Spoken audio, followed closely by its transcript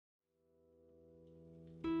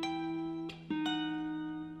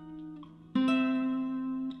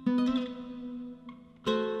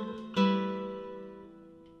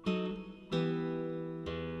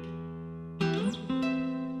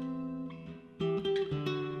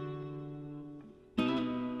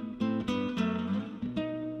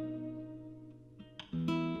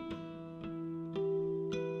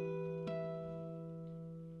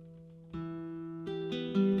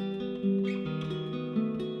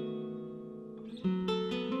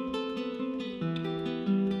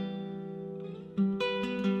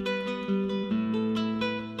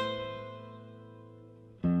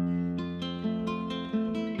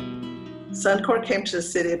Suncor came to the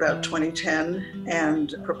city about 2010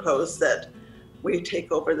 and proposed that we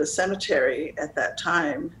take over the cemetery at that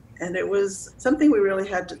time. And it was something we really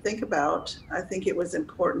had to think about. I think it was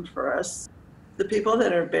important for us. The people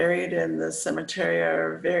that are buried in the cemetery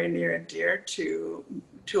are very near and dear to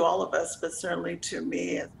all of us, but certainly to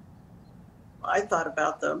me. I thought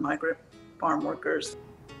about the migrant farm workers.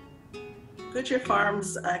 Goodyear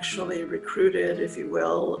Farms actually recruited, if you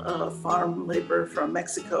will, farm labor from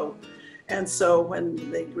Mexico. And so when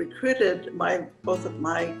they recruited, both of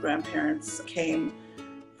my grandparents came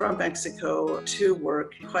from Mexico to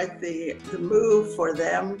work. Quite the move for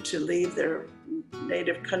them to leave their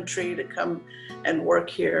native country to come and work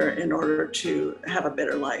here in order to have a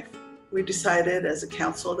better life. We decided as a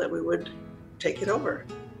council that we would take it over.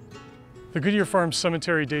 The Goodyear Farms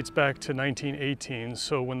Cemetery dates back to 1918,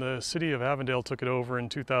 so when the City of Avondale took it over in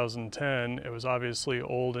 2010, it was obviously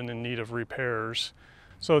old and in need of repairs.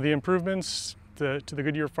 So the improvements to the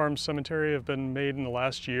Goodyear Farms Cemetery have been made in the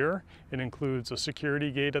last year. It includes a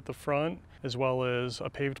security gate at the front, as well as a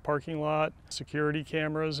paved parking lot, security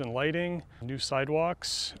cameras and lighting, new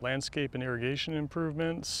sidewalks, landscape and irrigation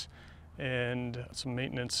improvements, and some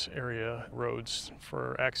maintenance area roads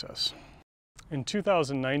for access. In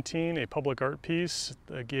 2019, a public art piece,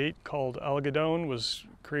 a gate called Algodón, was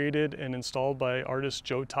created and installed by artist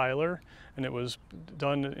Joe Tyler, and it was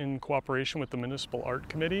done in cooperation with the Municipal Art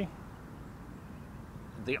Committee.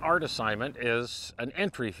 The art assignment is an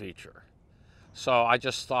entry feature. So I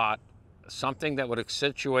just thought something that would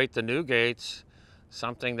accentuate the new gates,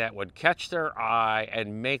 something that would catch their eye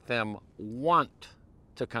and make them want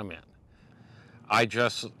to come in. I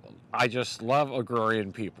just love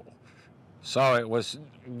agrarian people. So it was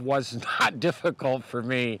not difficult for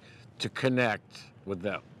me to connect with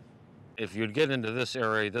them. If you'd get into this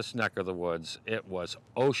area, this neck of the woods, it was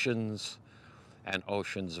oceans and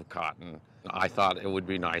oceans of cotton. I thought it would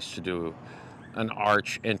be nice to do an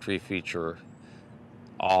arch entry feature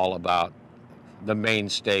all about the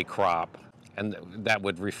mainstay crop, and that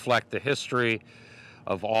would reflect the history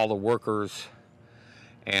of all the workers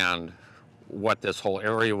and what this whole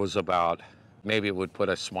area was about. Maybe it would put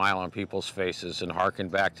a smile on people's faces and harken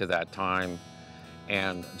back to that time,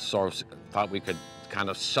 and so thought we could kind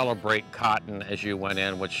of celebrate cotton as you went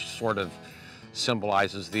in, which sort of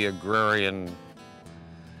symbolizes the agrarian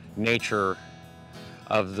nature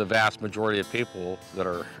of the vast majority of people that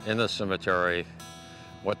are in the cemetery,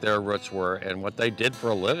 what their roots were and what they did for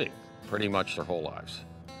a living pretty much their whole lives.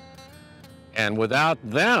 And without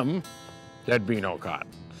them, there'd be no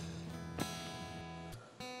cotton.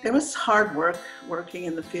 It was hard work working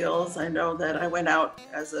in the fields. I know that I went out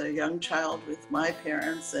as a young child with my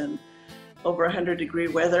parents in over 100-degree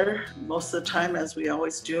weather, most of the time, as we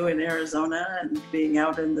always do in Arizona, and being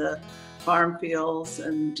out in the farm fields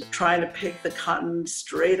and trying to pick the cotton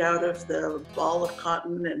straight out of the ball of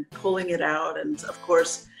cotton and pulling it out. And of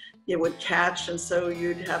course, it would catch, and so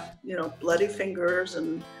you'd have, bloody fingers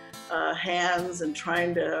and hands, and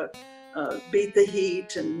trying to beat the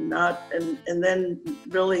heat and then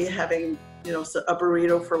really having, a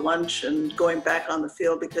burrito for lunch and going back on the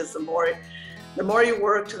field, because the more you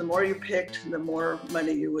worked and the more you picked, the more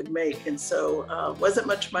money you would make. And so wasn't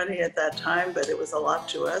much money at that time, but it was a lot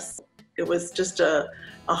to us. It was just a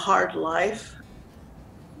hard life.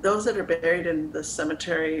 Those that are buried in the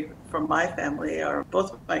cemetery from my family are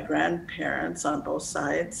both my grandparents on both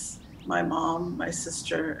sides. My mom, my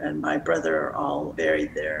sister, and my brother are all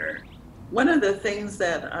buried there. One of the things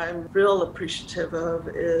that I'm real appreciative of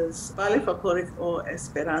is Ballet Folklorico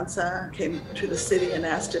Esperanza came to the city and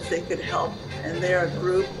asked if they could help. And they're a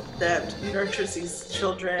group that nurtures these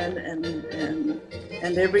children,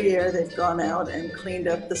 and every year they've gone out and cleaned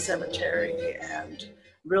up the cemetery and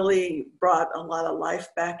really brought a lot of life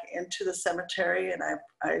back into the cemetery, and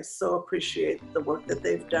I so appreciate the work that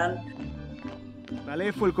they've done.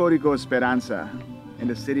 Ballet Folklorico Esperanza in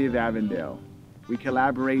the City of Avondale. We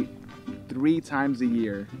collaborate 3 times a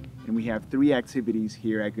year, and we have 3 activities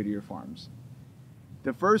here at Goodyear Farms.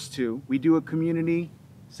 The first 2, we do a community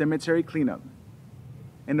cemetery cleanup,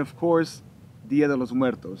 and of course, Dia De Los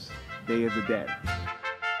Muertos, Day of the Dead.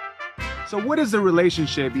 So what is the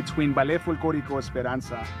relationship between Ballet Folklorico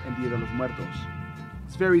Esperanza and Dia De Los Muertos?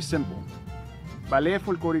 It's very simple. Ballet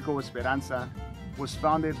Folklorico Esperanza was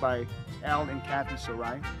founded by Al and Kathy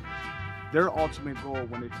Sarai. Their ultimate goal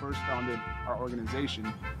when they first founded our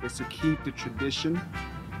organization is to keep the tradition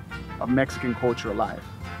of Mexican culture alive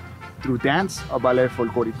through dance or Ballet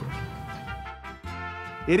Folklorico.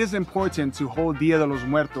 It is important to hold Dia de los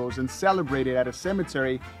Muertos and celebrate it at a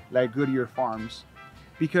cemetery like Goodyear Farms,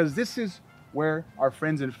 because this is where our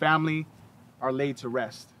friends and family are laid to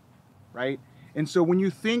rest. right? And so when you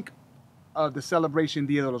think of the celebration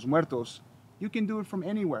Dia De Los Muertos, you can do it from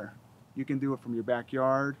anywhere. You can do it from your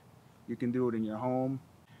backyard. You can do it in your home.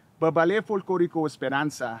 But Ballet Folklorico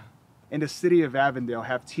Esperanza and the City of Avondale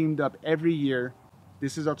have teamed up every year.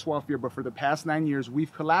 This is our 12th year, but for the past 9 years,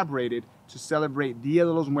 we've collaborated to celebrate Dia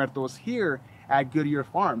De Los Muertos here at Goodyear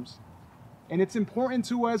Farms. And it's important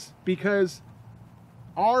to us because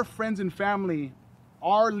our friends and family,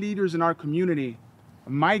 our leaders in our community,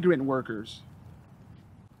 migrant workers,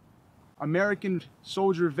 American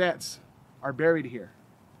soldier vets are buried here.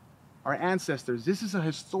 Our ancestors. This is a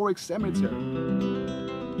historic cemetery.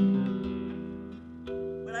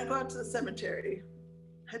 When I go out to the cemetery,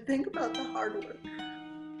 I think about the hard work.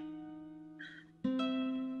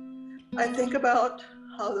 I think about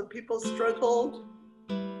how the people struggled.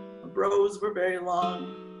 The rows were very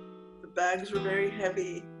long, the bags were very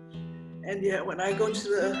heavy, and yet when I go to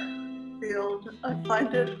the field, I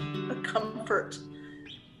find it a comfort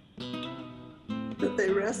that they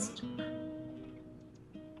rest,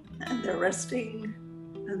 and they're resting,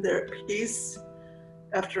 and they're at peace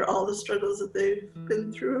after all the struggles that they've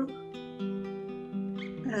been through.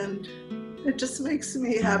 And it just makes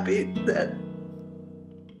me happy that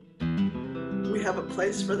we have a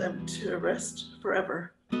place for them to rest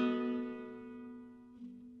forever.